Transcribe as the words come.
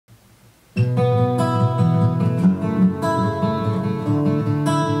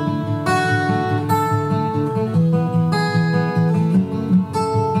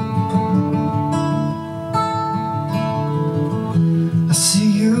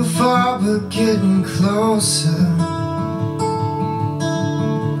too far but getting closer.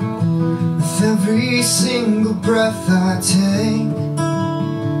 With every single breath I take,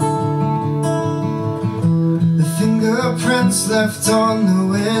 the fingerprints left on the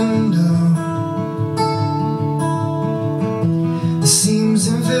window, it seems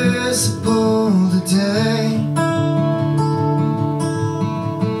invisible today.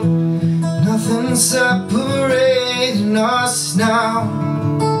 Nothing separating us now,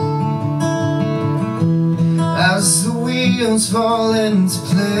 as the wheels fall into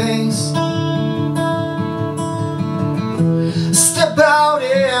place. Step out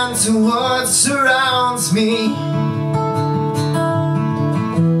into what surrounds me,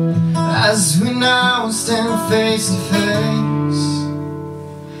 as we now stand face to face.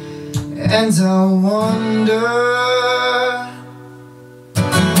 And I wonder,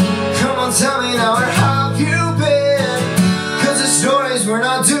 come on, tell me now, where have you been? 'Cause the stories we're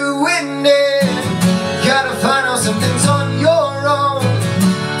not doing it. Gotta find out something's on your own.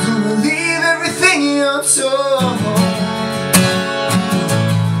 Don't believe everything you're told.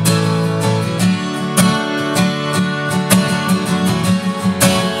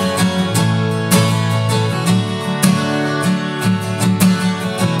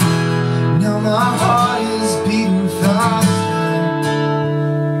 Now my heart is beating fast,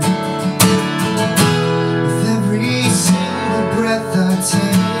 I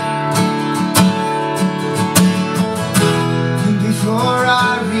take. And before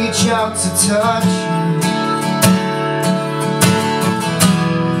I reach out to touch you,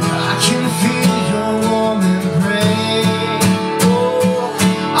 I can feel your warm embrace. Oh,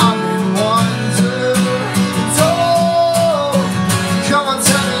 I'm in wonder. Oh, come on,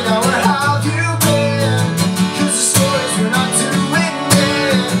 tell me now, where have you been? 'Cause the stories we're not doing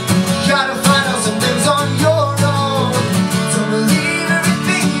it. Gotta find out something's on your own. Don't believe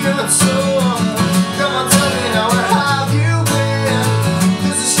everything you're told. Come on, tell me now, where have you been?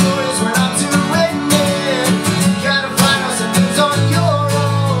 'Cause the stories we're not doing it. Gotta find out something's on your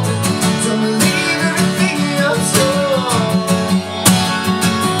own. Don't believe everything you're told.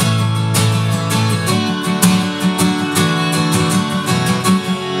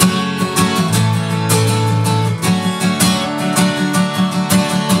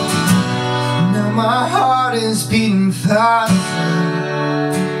 Now my heart is beating faster.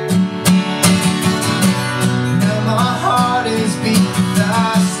 Now my heart is beating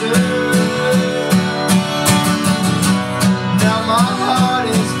faster. Now my heart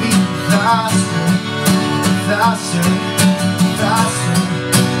is beating faster, faster, faster,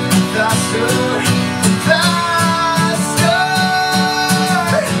 faster, faster.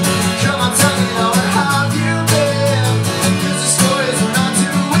 Come on, tell me now, where have you been? 'Cause the stories we're not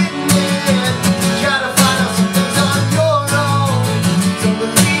doing it. Gotta find out something's on your own. Don't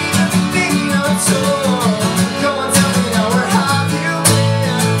believe everything you're told. Come on, tell me now, where have you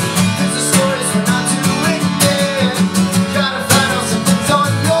been? 'Cause the stories we're not doing it. Gotta find out something's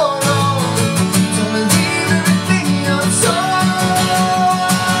on your own. Don't believe everything you're told.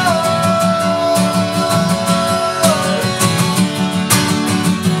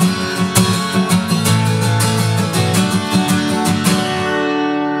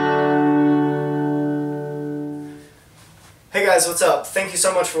 Hey guys, what's up? Thank you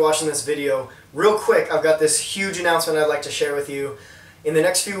so much for watching this video. Real quick, I've got this huge announcement I'd like to share with you. In the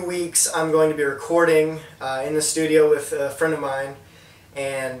next few weeks, I'm going to be recording in the studio with a friend of mine,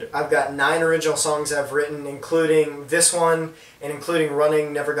 and I've got 9 original songs I've written, including this one and including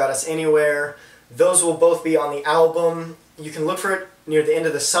Running Never Got Us Anywhere. Those will both be on the album. You can look for it near the end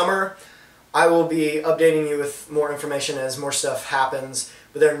of the summer. I will be updating you with more information as more stuff happens,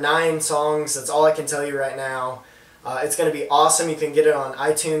 but there are 9 songs. That's all I can tell you right now. It's going to be awesome. You can get it on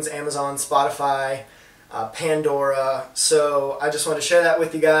iTunes, Amazon, Spotify, Pandora. So I just wanted to share that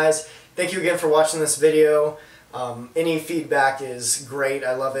with you guys. Thank you again for watching this video. Any feedback is great.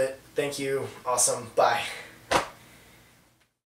 I love it. Thank you. Awesome. Bye.